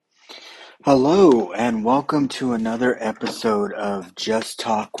Hello, and welcome to another episode of Just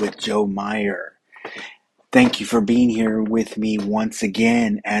Talk with Joe Meyer. Thank you for being here with me once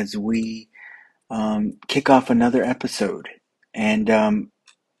again as we kick off another episode. And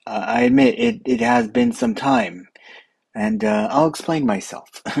I admit it has been some time, and I'll explain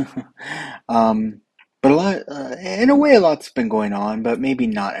myself. um, but in a way, a lot's been going on, but maybe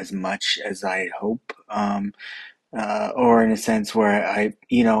not as much as I hope. Or in a sense where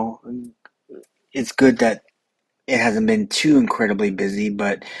it's good that it hasn't been too incredibly busy,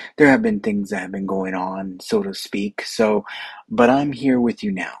 but there have been things that have been going on, so to speak. So, but I'm here with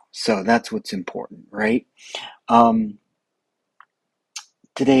you now. So that's what's important, right? Um,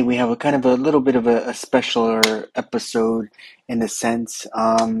 Today we have a kind of a little bit of a specialer episode in a sense.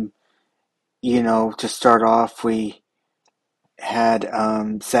 To start off, we had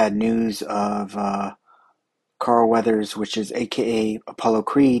sad news of Carl Weathers, which is AKA Apollo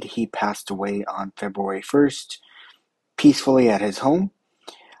Creed. He passed away on February 1st, peacefully at his home.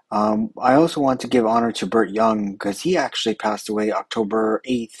 I also want to give honor to Burt Young because he actually passed away October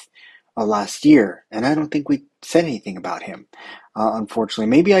 8th of last year, and I don't think we said anything about him, unfortunately.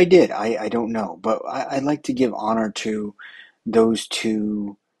 Maybe I did, I don't know, but I'd like to give honor to those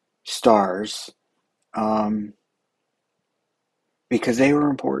two stars um, because they were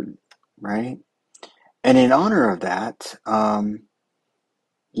important, right? And in honor of that,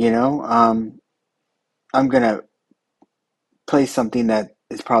 you know, um, I'm going to play something that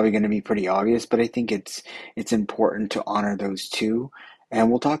is probably going to be pretty obvious, but I think it's important to honor those two, and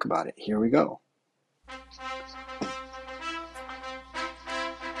we'll talk about it. Here we go.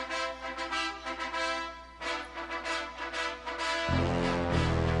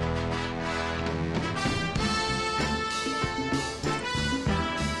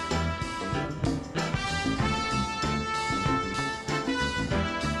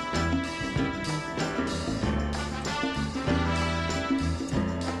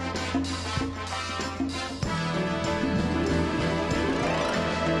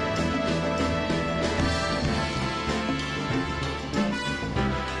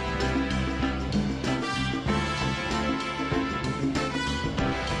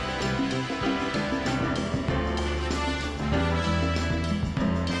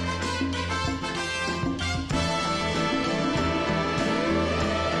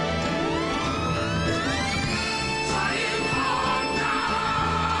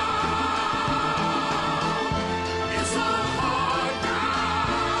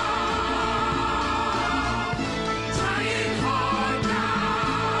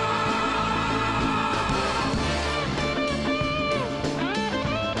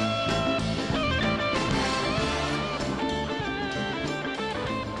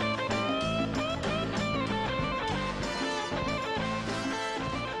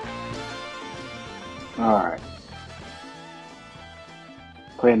 All right,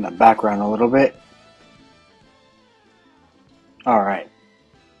 play in the background a little bit. All right.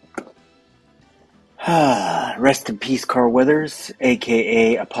 Rest in peace, Carl Weathers,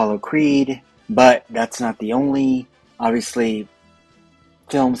 aka Apollo Creed. But that's not the only, obviously,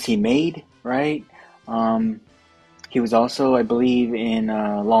 films he made, right? Um, he was also, I believe, in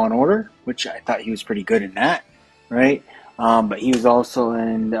Law and Order, which I thought he was pretty good in that, right? But he was also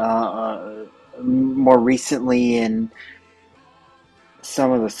in more recently in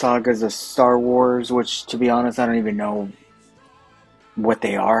some of the sagas of Star Wars, which, to be honest, I don't even know what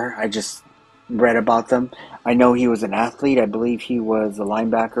they are. I just read about them. I know he was an athlete. I believe he was a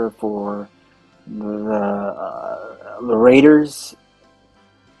linebacker for the Raiders.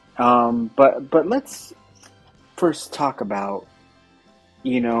 But let's first talk about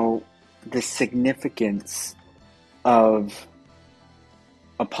you know the significance of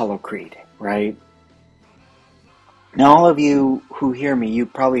Apollo Creed, right? Now, all of you who hear me, you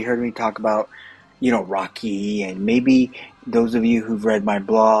probably heard me talk about, Rocky, and maybe those of you who've read my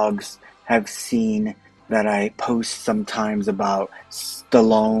blogs have seen that I post sometimes about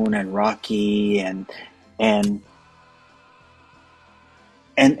Stallone and Rocky and and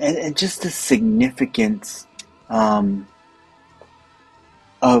just the significance um,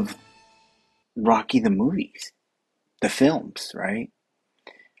 of Rocky the movies, the films, right?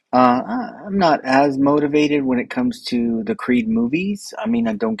 I'm not as motivated when it comes to the Creed movies. I mean,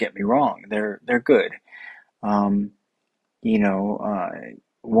 don't get me wrong; they're good. Um, you know,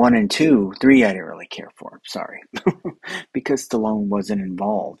 one and two, three, I didn't really care for. Sorry, because Stallone wasn't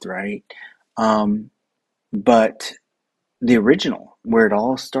involved, right? Um, but the original, where it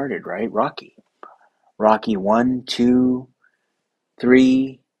all started, right? Rocky one, two,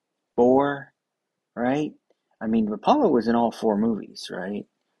 three, four, right? I mean, Apollo was in all four movies, right?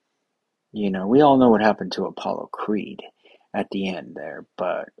 We all know what happened to Apollo Creed at the end there,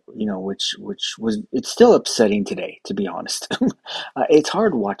 but which was it's still upsetting today, to be honest. It's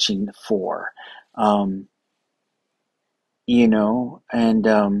hard watching four, um,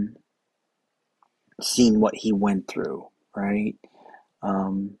 and seeing what he went through, right?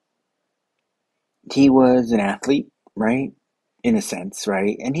 Um, he was an athlete, right? In a sense,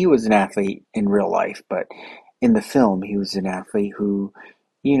 right? And he was an athlete in real life, but in the film, he was an athlete who,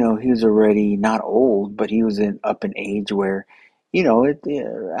 he was already not old, but he was up in age where,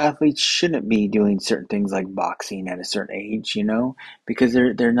 athletes shouldn't be doing certain things like boxing at a certain age, because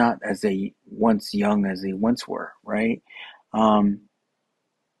they're not as they once young as they once were, right? Um,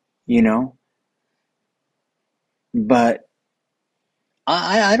 you know, but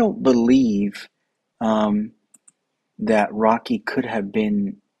I don't believe um, that Rocky could have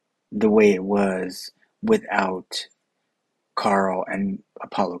been the way it was without Carl and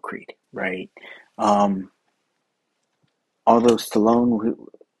Apollo Creed, right? Um, although Stallone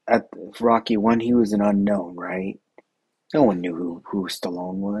at Rocky One, he was an unknown, right? No one knew who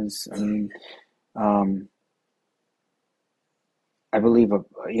Stallone was. I mean, um, I believe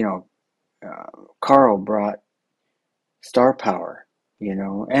Carl brought star power,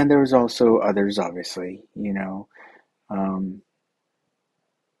 and there was also others, obviously, um,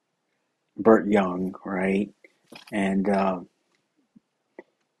 Burt Young, right, and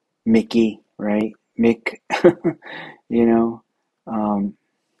Mickey, right, Mick, you know. Um,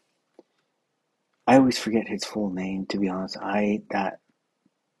 I always forget his full name, to be honest.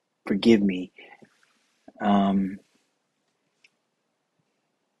 Forgive me. Um,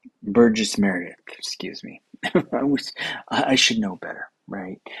 Burgess Meredith, excuse me. I should know better,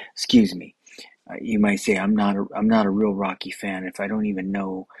 right? Excuse me. You might say I'm not a real Rocky fan if I don't even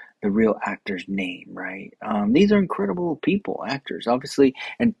know the real actor's name, right? These are incredible people, actors, obviously,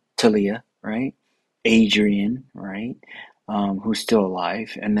 and Talia, right? Adrian, right? Who's still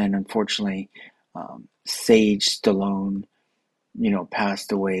alive, and then unfortunately, Sage Stallone,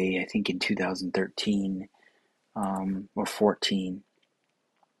 passed away. I think in 2013 or 14.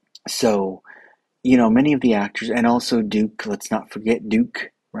 So many of the actors, and also Duke. Let's not forget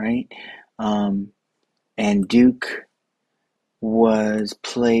Duke, right? Um, and Duke was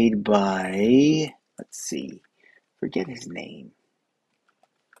played by, let's see, forget his name.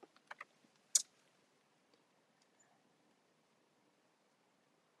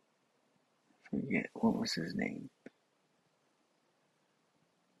 Forget what was his name.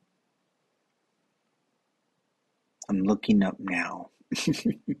 I'm looking up now.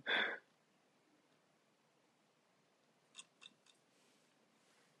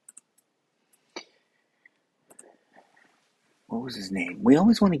 What was his name? We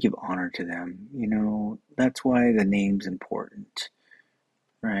always want to give honor to them. That's why the name's important,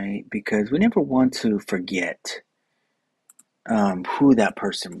 right? Because we never want to forget who that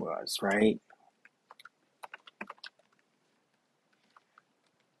person was, right?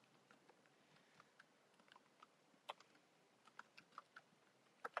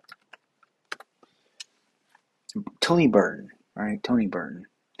 Tony Burton, right? Tony Burton.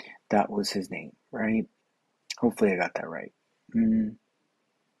 That was his name, right? Hopefully I got that right. Mm,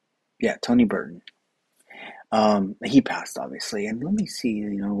 yeah, Tony Burton. He passed, obviously. And let me see,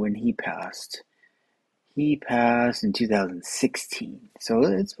 when he passed. He passed in 2016. So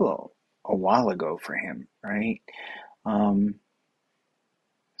it's a while ago for him, right? Um,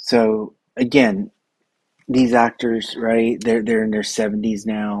 so again, these actors, right? They're in their 70s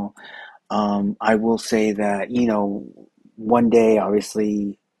now. I will say that, one day,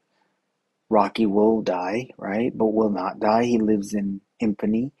 obviously, Rocky will die, right? But will not die. He lives in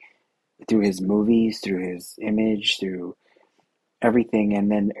infamy through his movies, through his image, through everything.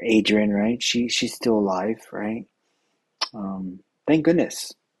 And then Adrian, right? She's still alive, right? Thank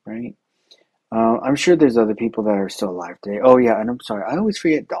goodness, right? I'm sure there's other people that are still alive today. Oh yeah, and I'm sorry, I always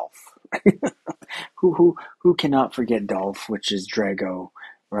forget Dolph. Who cannot forget Dolph, which is Drago,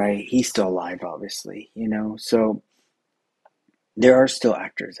 right? He's still alive, obviously, So there are still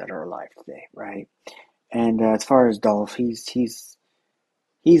actors that are alive today, right? And as far as Dolph, he's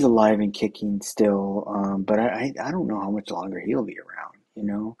alive and kicking still, but I don't know how much longer he'll be around.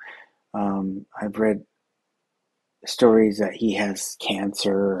 I've read stories that he has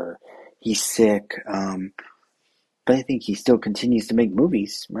cancer or he's sick, but I think he still continues to make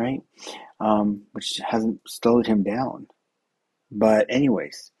movies, right? Which hasn't slowed him down. But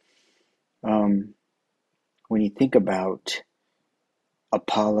anyways, um, when you think about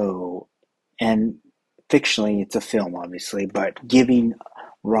Apollo, and fictionally it's a film, obviously, but giving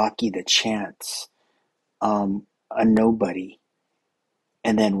Rocky the chance, a nobody,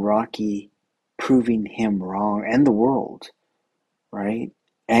 and then Rocky proving him wrong and the world, right?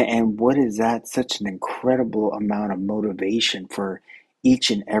 And what is that? Such an incredible amount of motivation for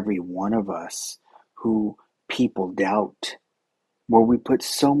each and every one of us who people doubt, where we put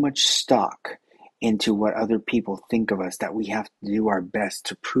so much stock into what other people think of us that we have to do our best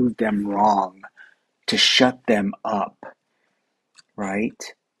to prove them wrong, to shut them up,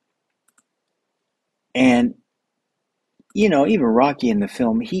 right? And even Rocky in the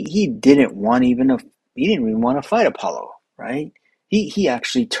film, he didn't want even a he didn't even want to fight Apollo, right? He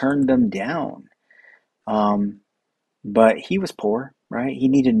actually turned them down. Um, but he was poor, right? He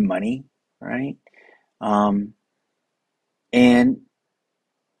needed money, right? Um, and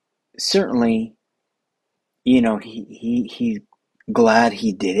certainly, he's glad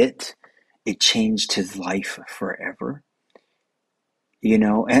he did it. It changed his life forever,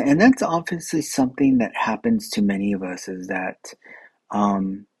 and that's obviously something that happens to many of us is that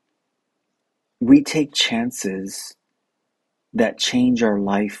um, we take chances that change our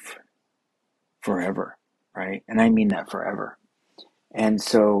life forever, right? And I mean that forever. And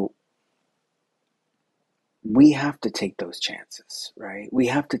so we have to take those chances, right? We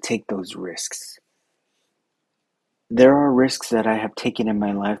have to take those risks. There are risks that I have taken in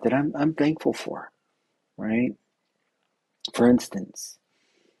my life that I'm thankful for, right? For instance,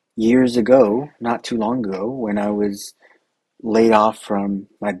 years ago, not too long ago, when I was laid off from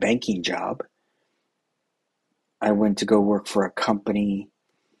my banking job, I went to go work for a company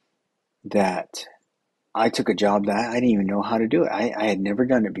that I took a job that I didn't even know how to do it. I had never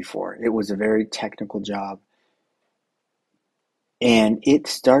done it before. It was a very technical job. And it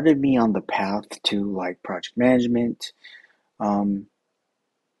started me on the path to like project management, um,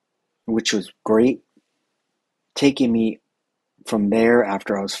 which was great, taking me from there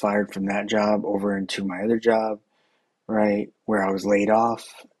after I was fired from that job over into my other job, right, where I was laid off.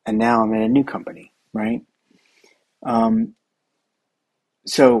 And now I'm in a new company, right? Um,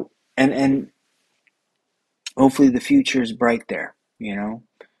 so, and hopefully the future is bright there,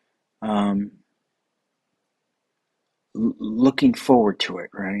 looking forward to it,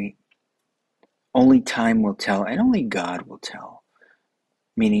 right? Only time will tell, and only God will tell.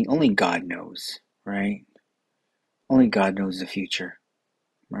 Meaning, only God knows, right? Only God knows the future,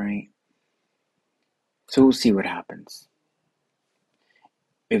 right? So we'll see what happens.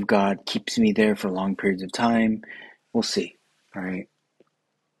 If God keeps me there for long periods of time, we'll see, right?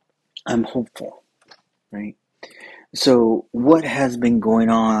 I'm hopeful, right? So, what has been going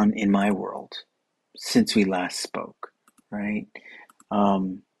on in my world since we last spoke, right?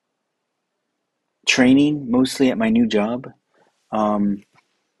 Um, Training mostly at my new job. Um,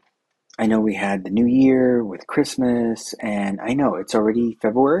 I know we had the new year with Christmas, and I know it's already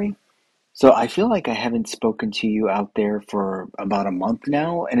February. So I feel like I haven't spoken to you out there for about a month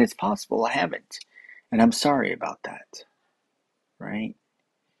now, and it's possible I haven't. And I'm sorry about that, right?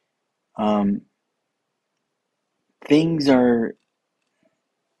 Um, Things are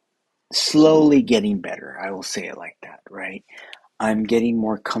slowly getting better. I will say it like that, right? I'm getting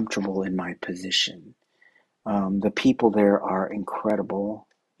more comfortable in my position. The people there are incredible,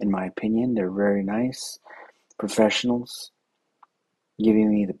 in my opinion. They're very nice professionals, giving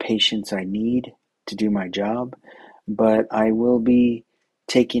me the patience I need to do my job. But I will be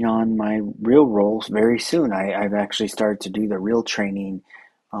taking on my real roles very soon. I've actually started to do the real training,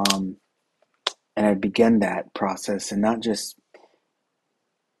 um, and I've begun that process, and not just,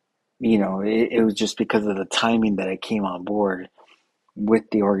 it was just because of the timing that I came on board with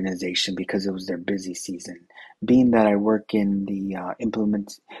the organization because it was their busy season. Being that I work in the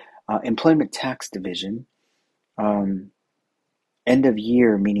employment tax division, um, end of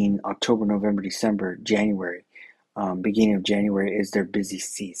year, meaning October, November, December, January, beginning of January is their busy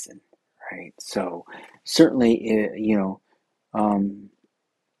season, right? So certainly, um,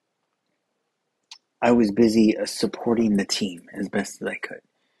 I was busy supporting the team as best as I could,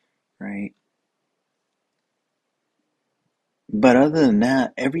 right? But other than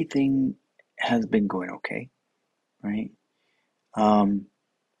that, everything has been going okay, right? Um,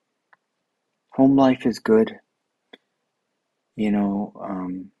 Home life is good, you know.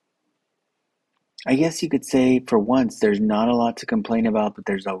 I guess you could say for once there's not a lot to complain about, but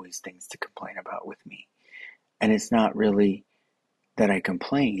there's always things to complain about with me. And it's not really that I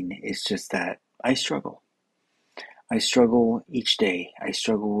complain, it's just that I struggle. I struggle each day. I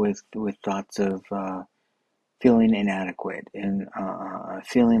struggle with thoughts of feeling inadequate and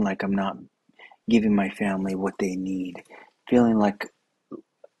feeling like I'm not giving my family what they need, feeling like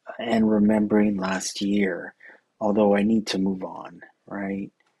and remembering last year, although I need to move on,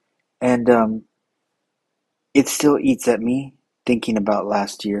 right? And it still eats at me thinking about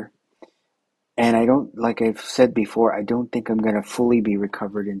last year, and I don't, like I've said before, I don't think I'm going to fully be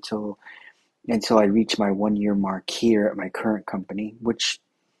recovered until I reach my 1 year mark here at my current company, which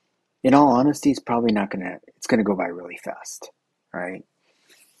in all honesty is probably not going to, it's going to go by really fast, right?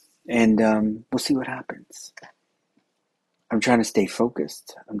 And we'll see what happens. I'm trying to stay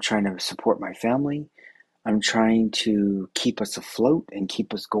focused. I'm trying to support my family. I'm trying to keep us afloat and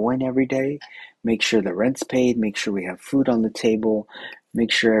keep us going every day. Make sure the rent's paid, make sure we have food on the table,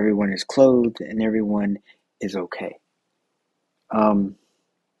 make sure everyone is clothed and everyone is okay. Um,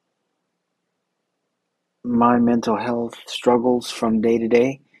 my mental health struggles from day to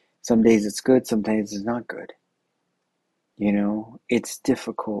day. Some days it's good, some days it's not good. You know, it's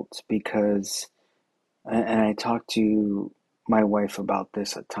difficult because, and I talk to my wife about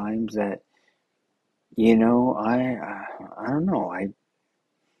this at times, that, you know, I don't know.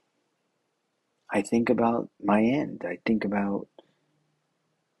 I think about my end. I think about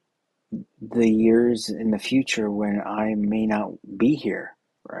the years in the future when I may not be here,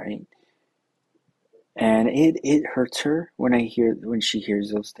 right? And it hurts her when she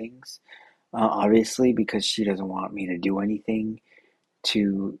hears those things. Obviously, because she doesn't want me to do anything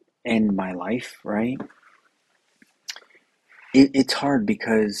to end my life, right? It's hard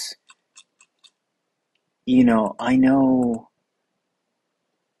because, you know, I know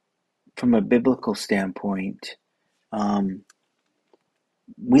from a biblical standpoint, um,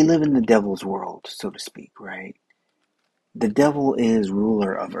 we live in the devil's world, so to speak, right? The devil is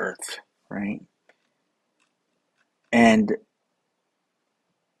ruler of earth, right? And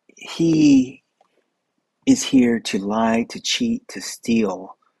he is here to lie, to cheat, to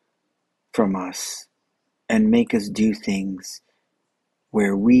steal from us and make us do things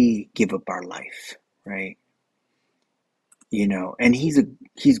where we give up our life, right? You know, and he's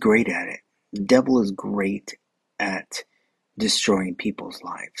great at it. The devil is great at destroying people's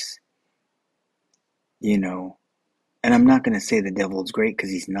lives, you know. And I'm not going to say the devil is great because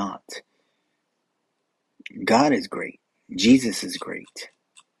he's not. God is great. Jesus is great.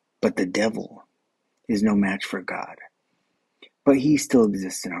 But the devil is no match for God. But he still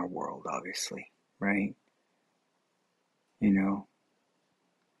exists in our world, obviously, right? You know,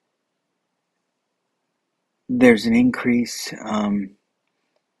 there's an increase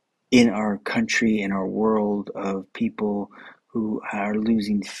in our country, in our world, of people who are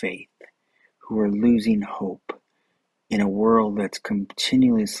losing faith, who are losing hope in a world that's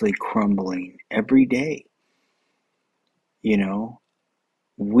continuously crumbling every day. You know,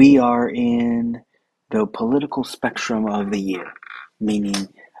 we are in the political spectrum of the year, meaning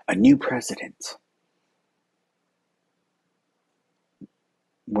a new president.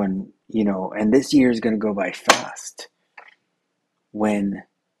 When, you know, and this year is going to go by fast, when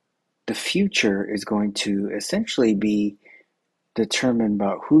the future is going to essentially be determined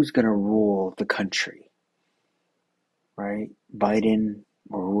by who's going to rule the country, right? Biden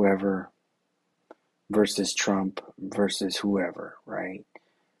or whoever versus Trump versus whoever, right?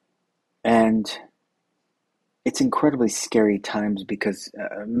 And it's incredibly scary times because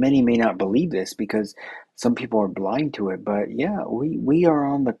many may not believe this because some people are blind to it. But yeah, we are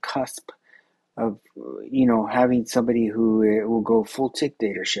on the cusp of, you know, having somebody who will go full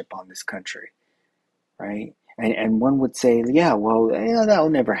dictatorship on this country, right? And one would say, yeah, well, you know, that will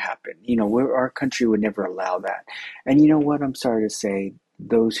never happen. You know, our country would never allow that. And you know what? I'm sorry to say,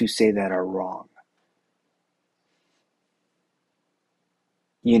 those who say that are wrong.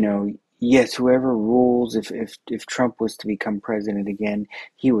 You know, yes, whoever rules, if Trump was to become president again,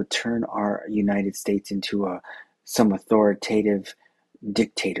 he would turn our United States into some authoritative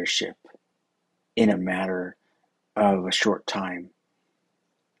dictatorship in a matter of a short time,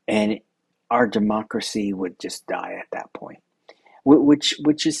 and our democracy would just die at that point.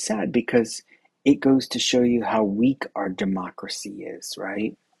 Which is sad because it goes to show you how weak our democracy is,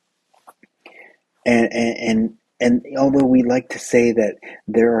 right? And although we like to say that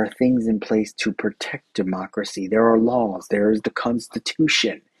there are things in place to protect democracy, there are laws, there is the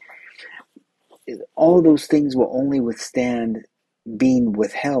Constitution. All of those things will only withstand being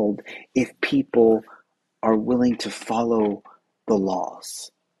withheld if people are willing to follow the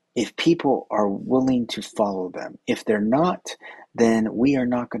laws. If people are willing to follow them. If they're not, then we are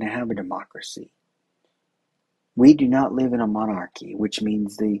not going to have a democracy. We do not live in a monarchy, which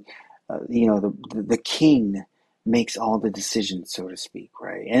means the king makes all the decisions, so to speak,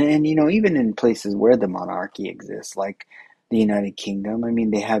 right? And you know, even in places where the monarchy exists, like the United Kingdom, I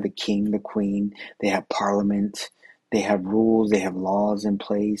mean, they have the king, the queen, they have parliament, they have rules, they have laws in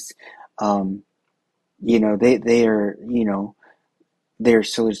place. Um, you know, they are, you know, they're,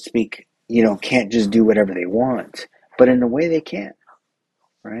 so to speak, you know, can't just do whatever they want. but in a way they can't,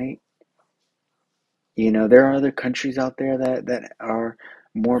 right? There are other countries out there that are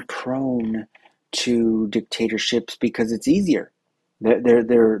more prone to dictatorships because it's easier.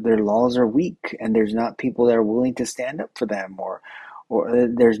 Their laws are weak, and there's not people that are willing to stand up for them, or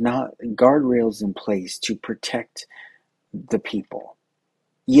there's not guardrails in place to protect the people.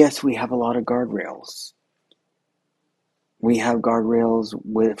 Yes, we have a lot of guardrails. We have guardrails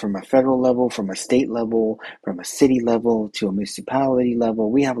from a federal level, from a state level, from a city level to a municipality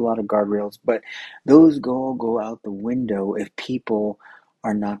level. We have a lot of guardrails, but those go out the window if people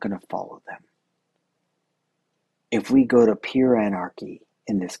are not going to follow them. If we go to pure anarchy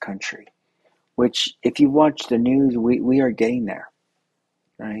in this country, which if you watch the news, we are getting there,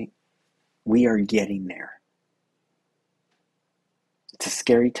 right? We are getting there. It's a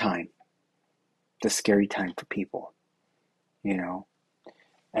scary time. It's a scary time for people, you know.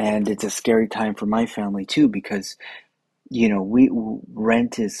 And it's a scary time for my family too, because we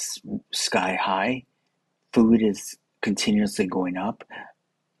rent is sky high, food is continuously going up,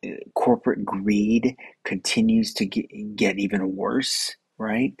 corporate greed continues to get even worse,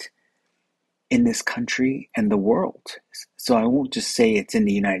 right? In this country and the world. So I won't just say it's in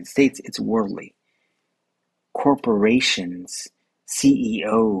the United States, it's worldly. Corporations,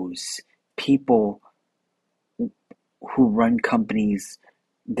 CEOs, people who run companies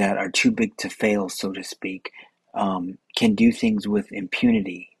that are too big to fail, so to speak, can do things with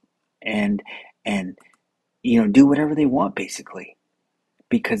impunity and and do whatever they want basically,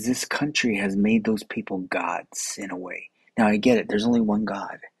 because this country has made those people gods in a way. Now I get it, there's only one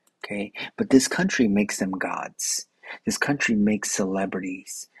God, okay? But this country makes them gods. This country makes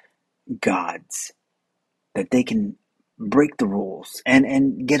celebrities gods that they can break the rules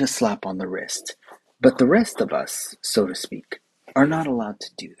and get a slap on the wrist. But the rest of us, so to speak, are not allowed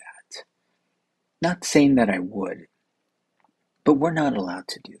to do that. Not saying that I would, but we're not allowed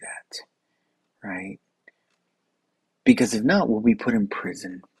to do that, right? Because if not, we'll be put in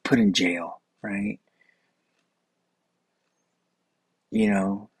prison, put in jail, right? You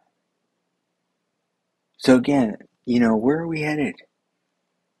know. So again, where are we headed?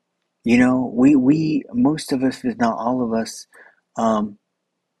 We most of us, if not all of us,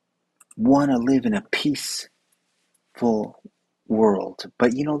 want to live in a peaceful world,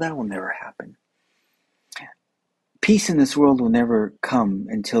 but that will never happen. Peace in this world will never come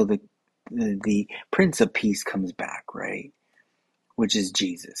until the Prince of Peace comes back, right? Which is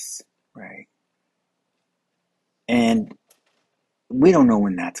Jesus, right? And we don't know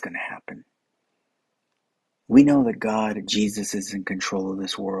when that's going to happen. We know that God, Jesus, is in control of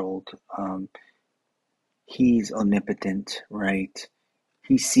this world. He's omnipotent, right?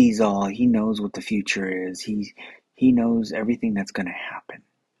 He sees all. He knows what the future is. He knows everything that's going to happen,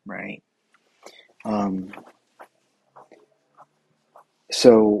 right?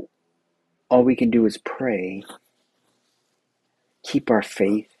 So all we can do is pray, keep our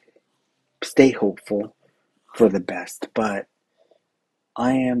faith, stay hopeful for the best. But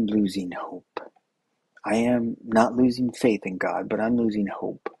I am losing hope. I am not losing faith in God, but I'm losing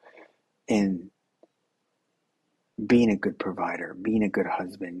hope in being a good provider, being a good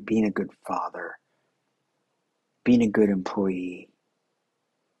husband, being a good father, being a good employee.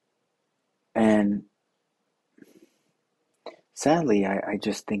 And sadly, I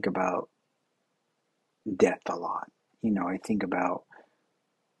just think about death a lot. I think about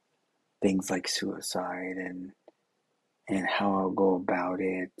things like suicide and how I'll go about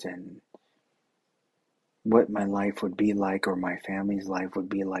it and what my life would be like or my family's life would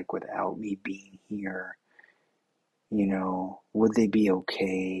be like without me being here. Would they be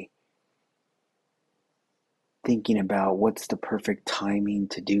okay? Thinking about what's the perfect timing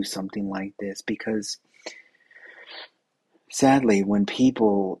to do something like this, because sadly, when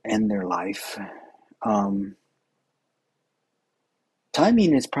people end their life,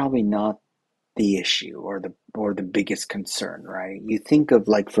 timing is probably not the issue or the biggest concern, right? You think of,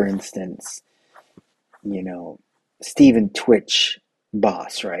 like, for instance, Stephen Twitch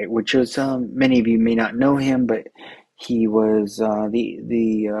Boss, right? Which was, many of you may not know him, but he was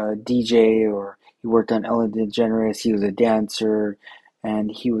the DJ, or he worked on Ellen DeGeneres. He was a dancer,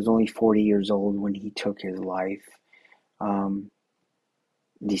 and he was only 40 years old when he took his life.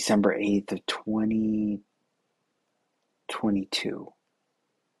 December 8th of 2022.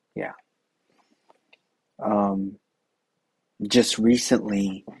 Yeah. Just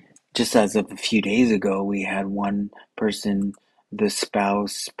recently, just as of a few days ago, we had one person, the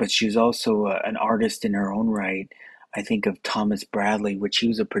spouse, but she was also an artist in her own right. I think of Thomas Bradley, which he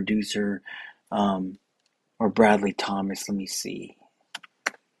was a producer, or Bradley Thomas, let me see.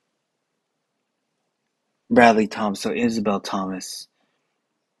 Bradley Thomas, so Isabel Thomas,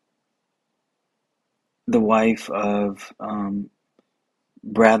 the wife of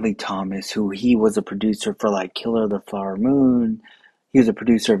Bradley Thomas, who he was a producer for like Killer of the Flower Moon. He was a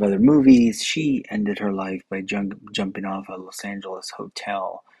producer of other movies. She ended her life by jumping off a Los Angeles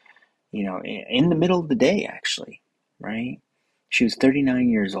hotel, in the middle of the day, actually, right? She was 39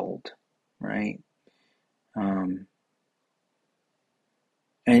 years old, right? Um,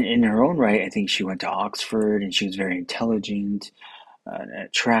 and in her own right, I think she went to Oxford and she was very intelligent, an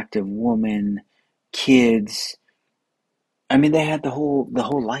attractive woman, kids. I mean, they had the whole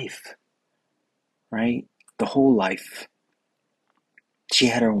life, right? The whole life. She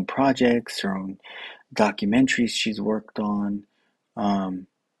had her own projects, her own documentaries she's worked on. Um,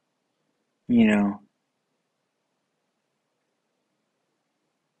 you know,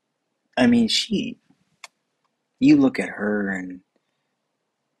 I mean, you look at her and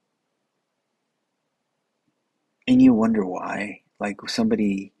you wonder why. Like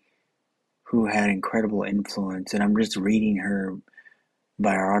somebody who had incredible influence, and I'm just reading her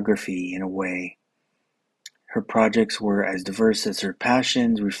biography in a way. Her projects were as diverse as her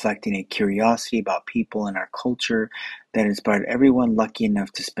passions, reflecting a curiosity about people and our culture that inspired everyone lucky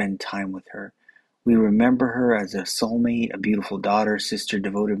enough to spend time with her. We remember her as a soulmate, a beautiful daughter, sister,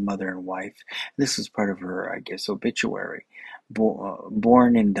 devoted mother, and wife. This is part of her, I guess, obituary.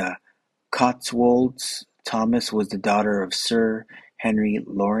 Born in the Cotswolds, Thomas was the daughter of Sir Henry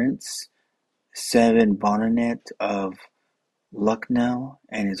Lawrence, Seven Bonnet of Lucknow,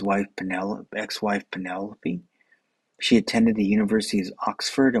 and his ex-wife Penelope. She attended the University of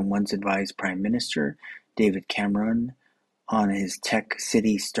Oxford and once advised Prime Minister David Cameron on his Tech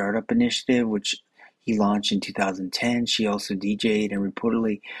City startup initiative, which he launched in 2010. She also DJ'd and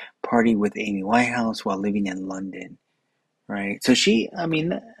reportedly partied with Amy Winehouse while living in London, right? So I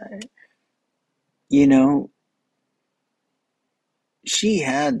mean, you know, she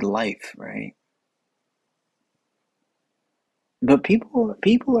had life, right? But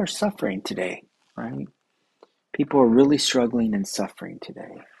people are suffering today, right? People are really struggling and suffering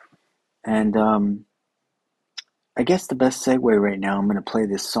today. And I guess the best segue right now, I'm going to play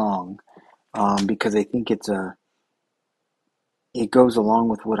this song because I think it goes along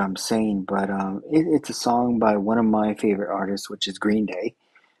with what I'm saying. But it's a song by one of my favorite artists, which is Green Day,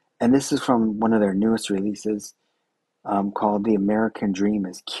 and this is from one of their newest releases called "The American Dream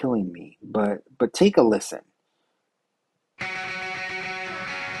Is Killing Me." But take a listen.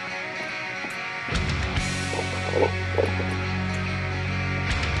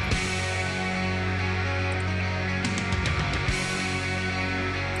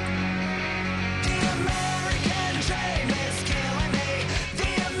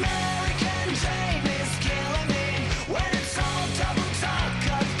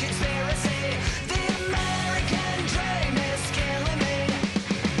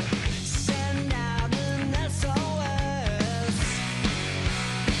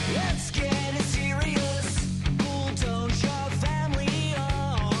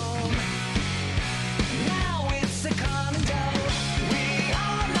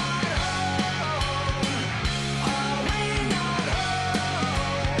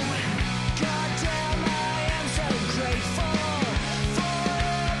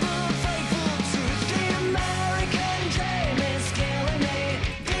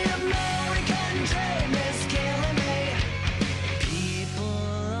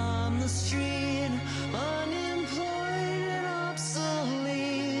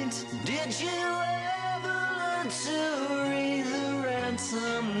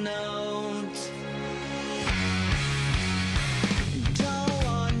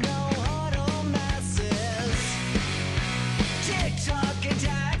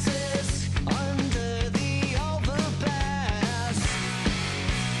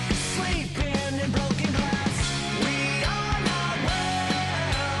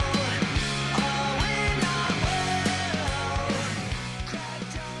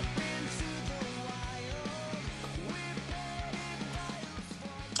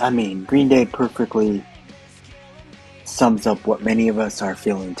 I mean, Green Day perfectly sums up what many of us are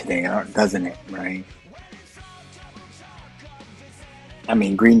feeling today, doesn't it? Right? I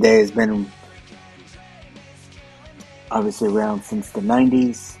mean, Green Day has been obviously around since the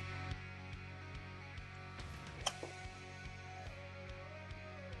 90s.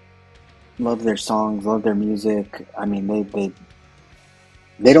 Love their songs, love their music. I mean,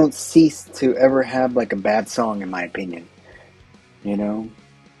 they don't cease to ever have like a bad song, in my opinion. You know,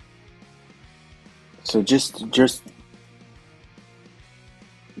 so just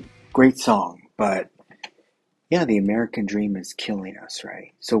great song. But Yeah, the American dream is killing us,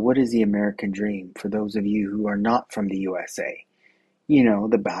 right? So, what is the American dream for those of you who are not from the USA? You know,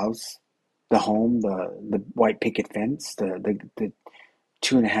 the house, the home, the white picket fence, the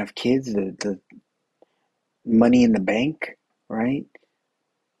two and a half kids, the money in the bank, right?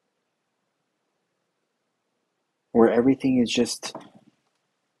 Where everything is just,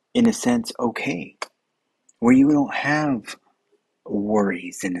 in a sense, okay. Where you don't have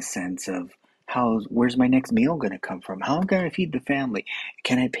worries in a sense of where's my next meal going to come from? How am I going to feed the family?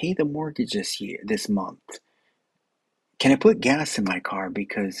 Can I pay the mortgage this month? Can I put gas in my car?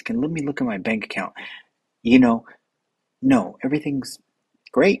 Because can let me look at my bank account. You know, no, everything's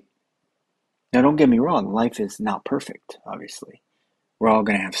great. Now, don't get me wrong, life is not perfect, obviously. We're all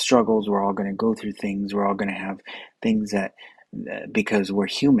going to have struggles. We're all going to go through things. We're all going to have things because we're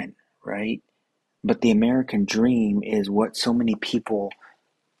human, right? But the American dream is what so many people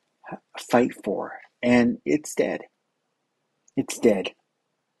fight for. And it's dead. It's dead,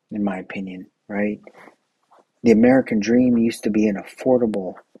 in my opinion, right? The American dream used to be an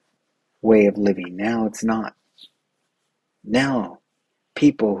affordable way of living. Now it's not. Now,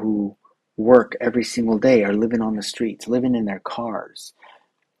 people who work every single day are living on the streets, living in their cars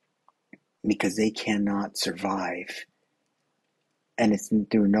because they cannot survive. And it's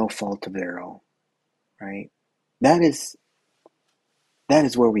through no fault of their own, right? That is that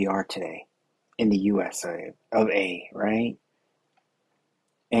is where we are today in the USA of A, right?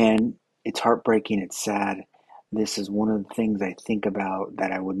 And it's heartbreaking, it's sad. This is one of the things I think about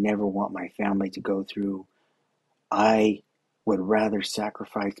that I would never want my family to go through. I would rather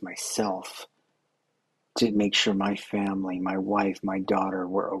sacrifice myself to make sure my family, my wife, my daughter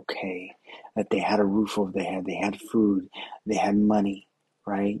were okay, that they had a roof over their head, they had food, they had money,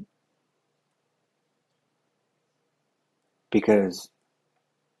 right? Because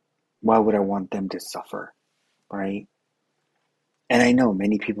why would I want them to suffer, right? And I know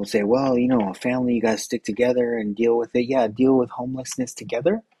many people say, well, a family, you got to stick together and deal with it. Yeah, deal with homelessness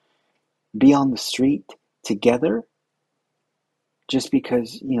together, be on the street together, just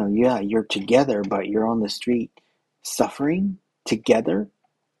because, yeah, you're together, but you're on the street suffering together,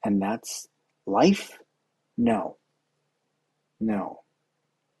 and that's life? No, no.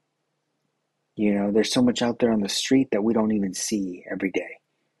 There's so much out there on the street that we don't even see every day.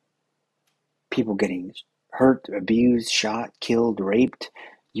 People getting hurt, abused, shot, killed, raped,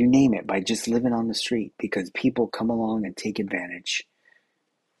 you name it, by just living on the street because people come along and take advantage,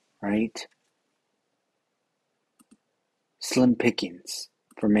 right? Slim pickings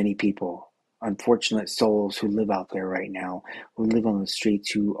for many people. Unfortunate souls who live out there right now, who live on the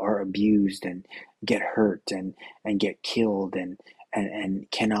streets, who are abused and get hurt and get killed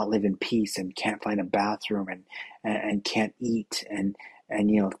and cannot live in peace and can't find a bathroom and can't eat and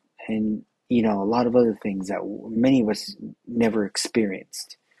a lot of other things that many of us never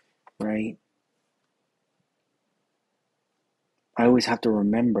experienced, right? I always have to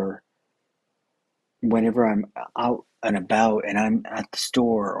remember whenever I'm out and about and I'm at the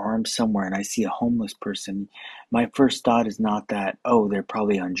store or I'm somewhere and I see a homeless person, my first thought is not that, oh, they're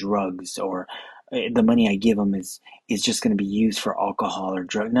probably on drugs or the money I give them is just going to be used for alcohol or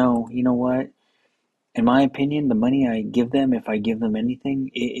drug. No, you know what? In my opinion, the money I give them, if I give them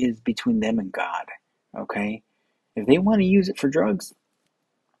anything, it is between them and God. Okay? If they want to use it for drugs,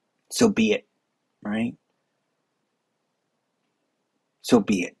 so be it, right? So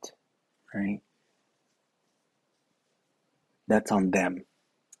be it, right? That's on them.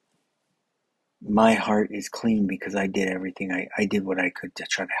 My heart is clean because I did everything. I did what I could to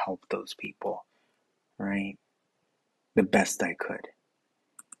try to help those people, right? The best I could.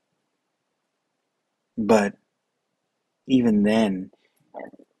 But even then,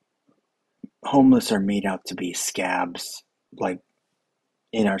 homeless are made out to be scabs, like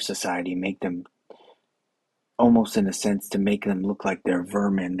in our society, make them almost in a sense to make them look like they're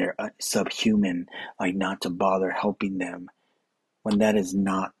vermin, they're subhuman, like not to bother helping them, when that is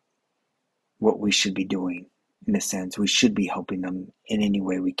not what we should be doing. In a sense, we should be helping them in any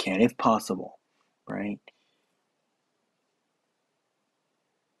way we can, if possible, right?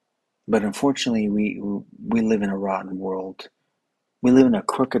 But unfortunately, we live in a rotten world. We live in a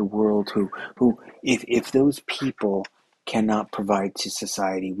crooked world who if those people cannot provide to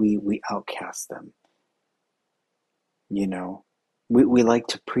society, we outcast them, you know. We like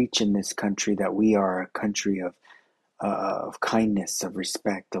to preach in this country that we are a country of kindness, of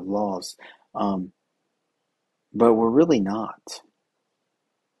respect, of laws, um, but we're really not.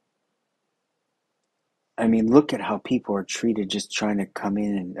 I mean, look at how people are treated just trying to come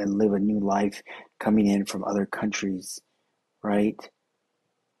in and live a new life, coming in from other countries, right?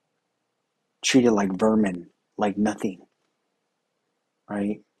 Treated like vermin, like nothing,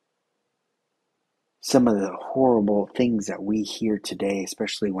 right? Some of the horrible things that we hear today,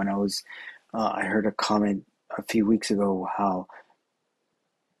 especially when I heard a comment a few weeks ago how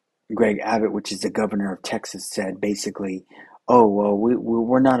Greg Abbott, which is the governor of Texas, said basically, "Oh well,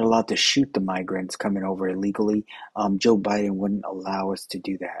 we're not allowed to shoot the migrants coming over illegally. Joe Biden wouldn't allow us to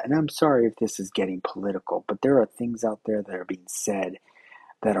do that." And I'm sorry if this is getting political, but there are things out there that are being said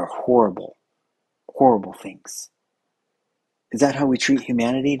that are horrible, horrible things. Is that how we treat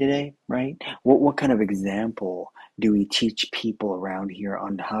humanity today, right? What kind of example do we teach people around here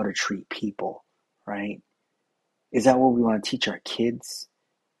on how to treat people, right? Is that what we want to teach our kids?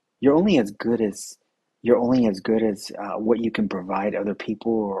 You're only as good as what you can provide other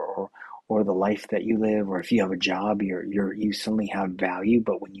people, or the life that you live, or if you have a job, you suddenly have value.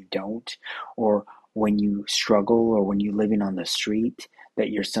 But when you don't, or when you struggle, or when you're living on the street, that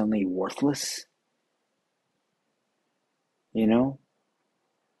you're suddenly worthless. You know,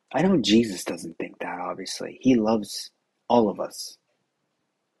 I know Jesus doesn't think that. Obviously, He loves all of us,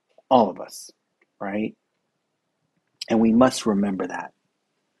 all of us, right? And we must remember that.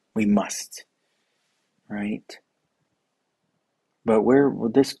 We must, right? But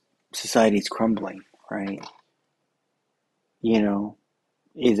this society's crumbling, right? You know,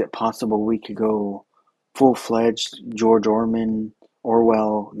 is it possible we could go full-fledged George Orwell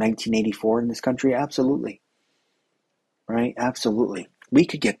 1984 in this country? Absolutely, right? Absolutely. We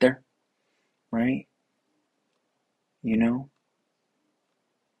could get there, right? You know,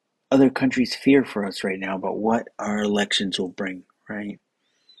 other countries fear for us right now about what our elections will bring, right?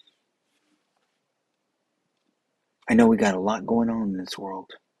 I know we got a lot going on in this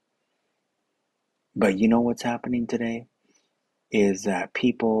world, but you know what's happening today is that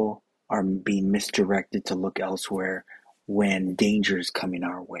people are being misdirected to look elsewhere when danger is coming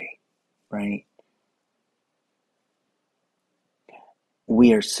our way, right?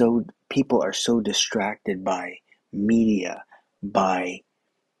 People are so distracted by media, by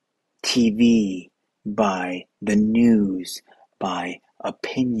TV, by the news, by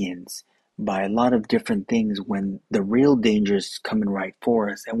opinions, by a lot of different things when the real danger is coming right for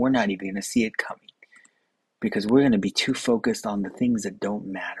us and we're not even going to see it coming because we're going to be too focused on the things that don't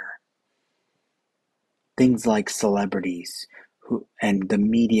matter. Things like celebrities and the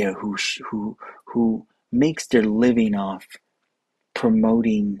media who makes their living off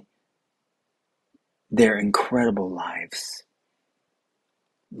promoting their incredible lives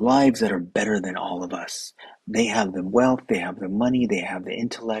that are better than all of us. They have the wealth, they have the money, they have the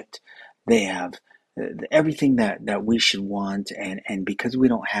intellect, they have everything that we should want, and because we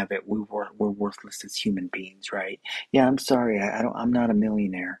don't have it, we're worthless as human beings, right? Yeah, I'm sorry, I'm not a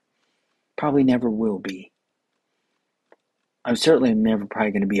millionaire. Probably never will be. I'm certainly never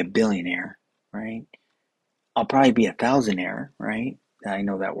probably going to be a billionaire, right? I'll probably be a thousandaire, right? I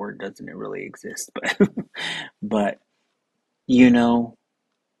know that word doesn't really exist, but but you know,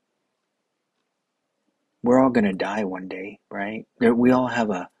 we're all going to die one day, right? We all have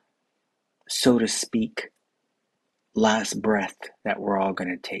a, so to speak, last breath that we're all going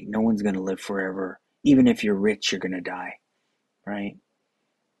to take. No one's going to live forever. Even if you're rich, you're going to die, right?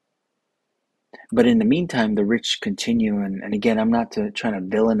 But in the meantime, the rich continue. And again, I'm not trying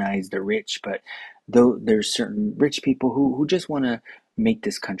to villainize the rich, but though there's certain rich people who just want to make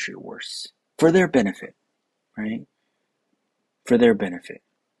this country worse for their benefit, right? For their benefit,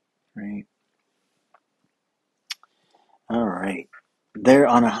 right? All right. There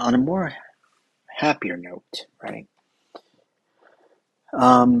on a more happier note, right?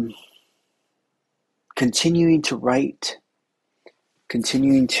 Um, continuing to write,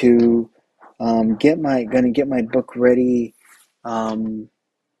 continuing to gonna get my book ready. Um,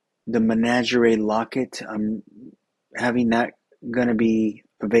 the Menagerie Locket. I'm having that gonna be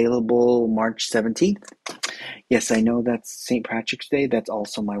available March 17th. Yes, I know that's St. Patrick's Day. That's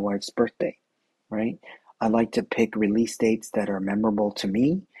also my wife's birthday, right? I like to pick release dates that are memorable to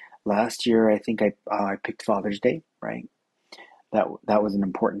me. Last year, I think I picked Father's Day, right? That was an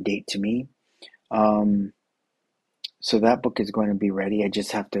important date to me. Um, so that book is going to be ready. I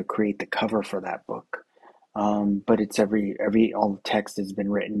just have to create the cover for that book. But it's all the text has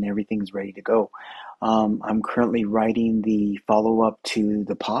been written, everything's ready to go. I'm currently writing the follow up to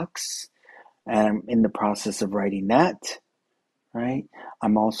the Pox, and I'm in the process of writing that. Right.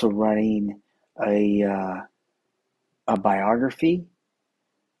 I'm also writing a uh, a biography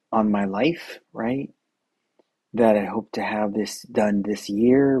on my life. Right. That I hope to have this done this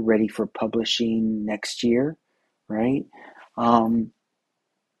year, ready for publishing next year. Right. Um,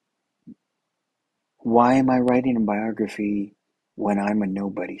 why am I writing a biography when I'm a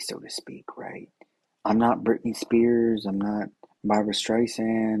nobody, so to speak, right? I'm not Britney Spears. I'm not Barbara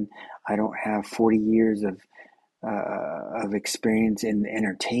Streisand. I don't have 40 years of experience in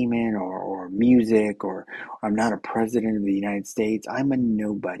entertainment or music, or I'm not a president of the United States. I'm a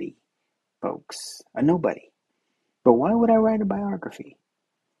nobody, folks. A nobody. But why would I write a biography?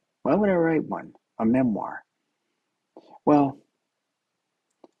 Why would I write one? A memoir? Well,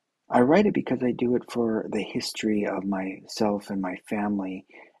 I write it because I do it for the history of myself and my family.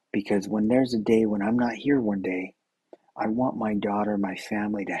 Because when there's a day when I'm not here one day, I want my daughter, my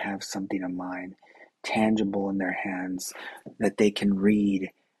family to have something of mine tangible in their hands that they can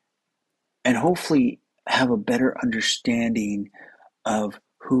read and hopefully have a better understanding of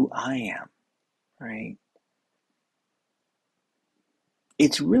who I am, right?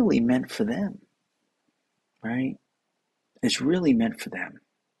 It's really meant for them, right? It's really meant for them.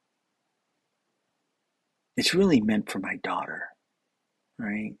 It's really meant for my daughter,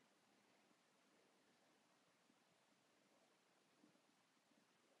 right?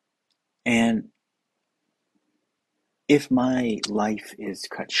 And if my life is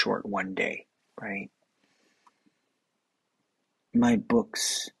cut short one day, right? My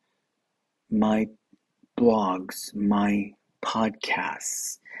books, my blogs, my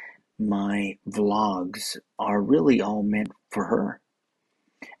podcasts, my vlogs are really all meant for her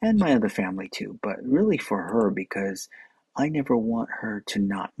and my other family too, but really for her because I never want her to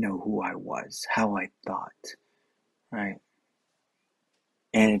not know who I was, how I thought, right?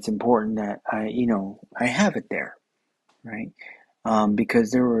 And it's important that I have it there, right?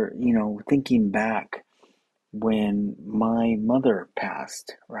 Because there were, thinking back when my mother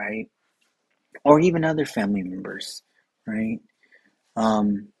passed, right? Or even other family members, right?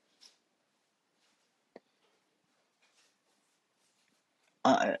 Um,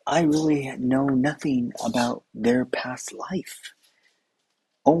 I really know nothing about their past life,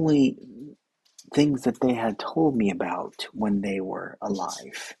 only things that they had told me about when they were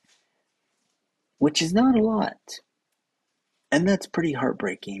alive, which is not a lot. And that's pretty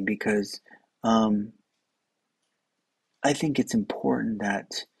heartbreaking because um, I think it's important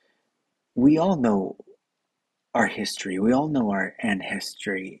that we all know our history. We all know our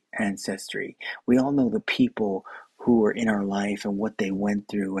ancestry. We all know the people who were in our life and what they went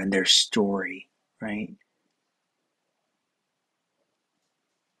through and their story, right?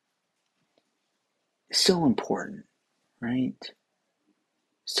 So important, right?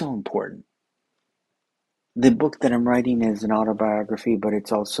 So important. The book that I'm writing is an autobiography, but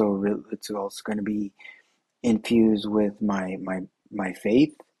it's also going to be infused with my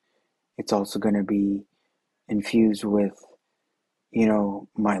faith. It's also going to be infused with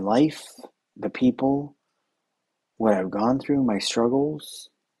my life, the people, what I've gone through, my struggles,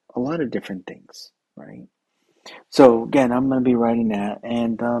 a lot of different things, right? So again, I'm going to be writing that,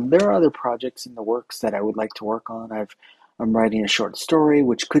 and there are other projects in the works that I would like to work on. I'm writing a short story,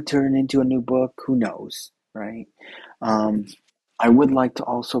 which could turn into a new book. Who knows, right? Um, I would like to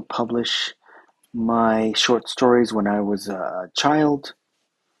also publish my short stories when I was a child.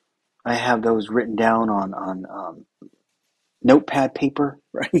 I have those written down on notepad paper,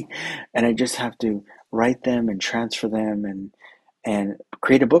 right? And I just have to write them and transfer them and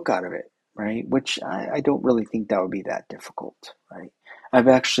create a book out of it, right? Which I don't really think that would be that difficult, right? I've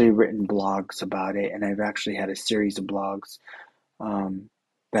actually written blogs about it, and I've actually had a series of blogs um,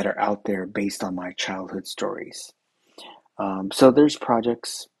 that are out there based on my childhood stories. So there's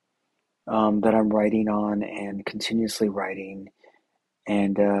projects that I'm writing on and continuously writing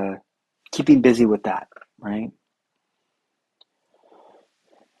and keeping busy with that, right?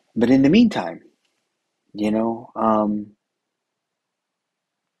 But in the meantime, you know, um,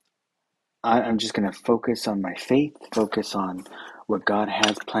 I'm just going to focus on my faith, focus on what God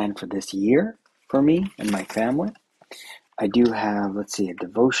has planned for this year for me and my family. I do have, let's see, a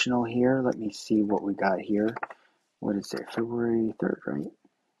devotional here. Let me see what we got here. What is it? February 3rd, right?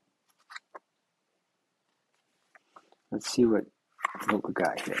 Let's see what we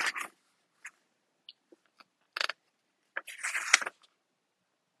got here.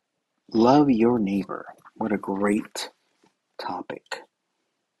 Love your neighbor. What a great topic.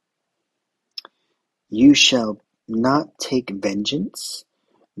 You shall not take vengeance,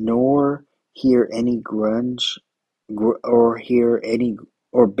 nor hear any grudge, or hear any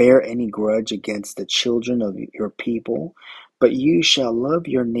or bear any grudge against the children of your people, but you shall love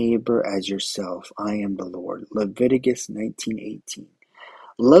your neighbor as yourself. I am the Lord. Leviticus 19:18.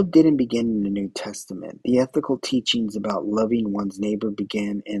 Love didn't begin in the New Testament. The ethical teachings about loving one's neighbor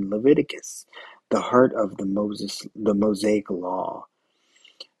began in Leviticus, the heart of the Mosaic law.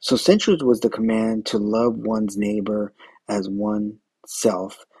 So central was the command to love one's neighbor as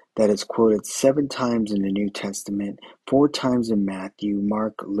oneself. that is quoted 7 times in the New Testament, 4 times in Matthew,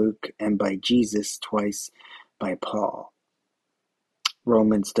 Mark, Luke, and by Jesus, twice by Paul.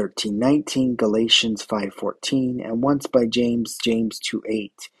 Romans 13:19, Galatians 5:14, and once by James, James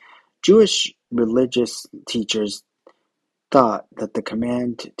 2:8. Jewish religious teachers thought that the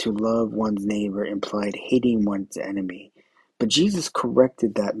command to love one's neighbor implied hating one's enemy. But Jesus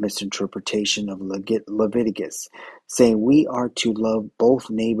corrected that misinterpretation of Leviticus, saying we are to love both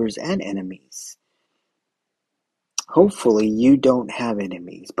neighbors and enemies. Hopefully you don't have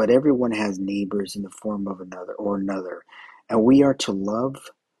enemies, but everyone has neighbors in the form of another, and we are to love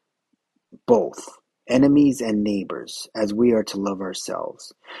both enemies and neighbors as we are to love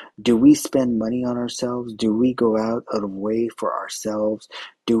ourselves. Do we spend money on ourselves? Do we go out of way for ourselves?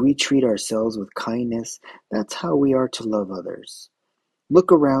 Do we treat ourselves with kindness? That's how we are to love others.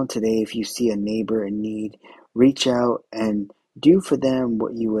 Look around today. If you see a neighbor in need, reach out and do for them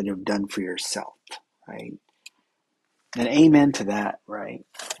what you would have done for yourself, right? And amen to that, right?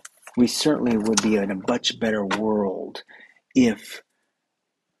 We certainly would be in a much better world if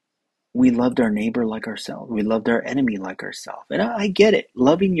we loved our neighbor like ourselves. We loved our enemy like ourselves. And I get it.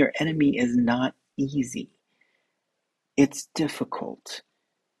 Loving your enemy is not easy. It's difficult.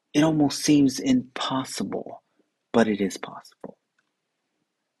 It almost seems impossible, but it is possible.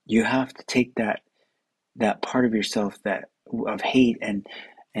 You have to take that part of yourself that of hate and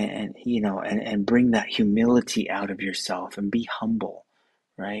bring that humility out of yourself and be humble,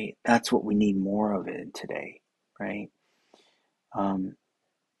 right? That's what we need more of it today, right?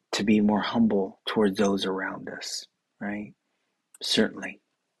 To be more humble towards those around us, right? Certainly.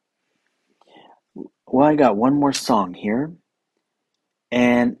 Well, I got one more song here,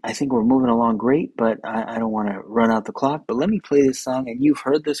 and I think we're moving along great, but I don't want to run out the clock. But let me play this song, and you've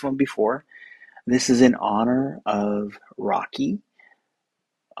heard this one before. This is in honor of Rocky,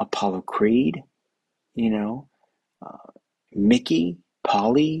 Apollo Creed, you know, uh, Mickey,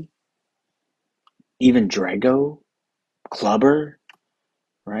 Polly, even Drago, Clubber,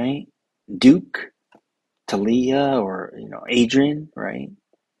 right? Duke, Talia, or Adrian, right?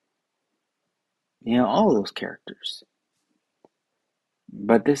 All of those characters.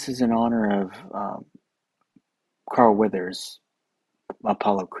 But this is in honor of Carl Weathers,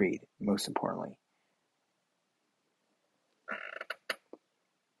 Apollo Creed, most importantly.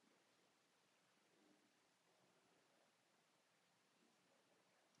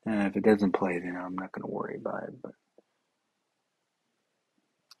 If it doesn't play, then I'm not going to worry about it. But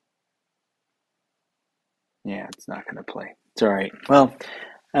yeah, it's not going to play. It's all right. Well,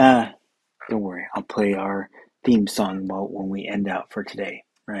 uh, don't worry. I'll play our theme song when we end out for today,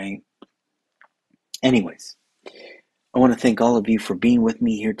 right? Anyways, I want to thank all of you for being with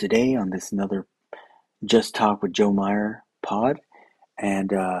me here today on this another Just Talk with Joe Meyer pod.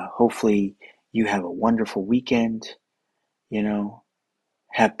 And hopefully you have a wonderful weekend,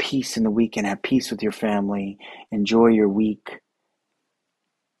 have peace in the weekend, have peace with your family, enjoy your week.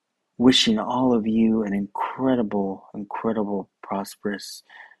 Wishing all of you an incredible, incredible, prosperous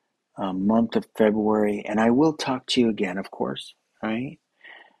month of February. And I will talk to you again, of course, right?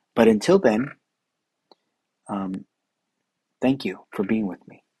 But until then, thank you for being with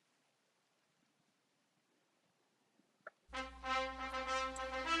me.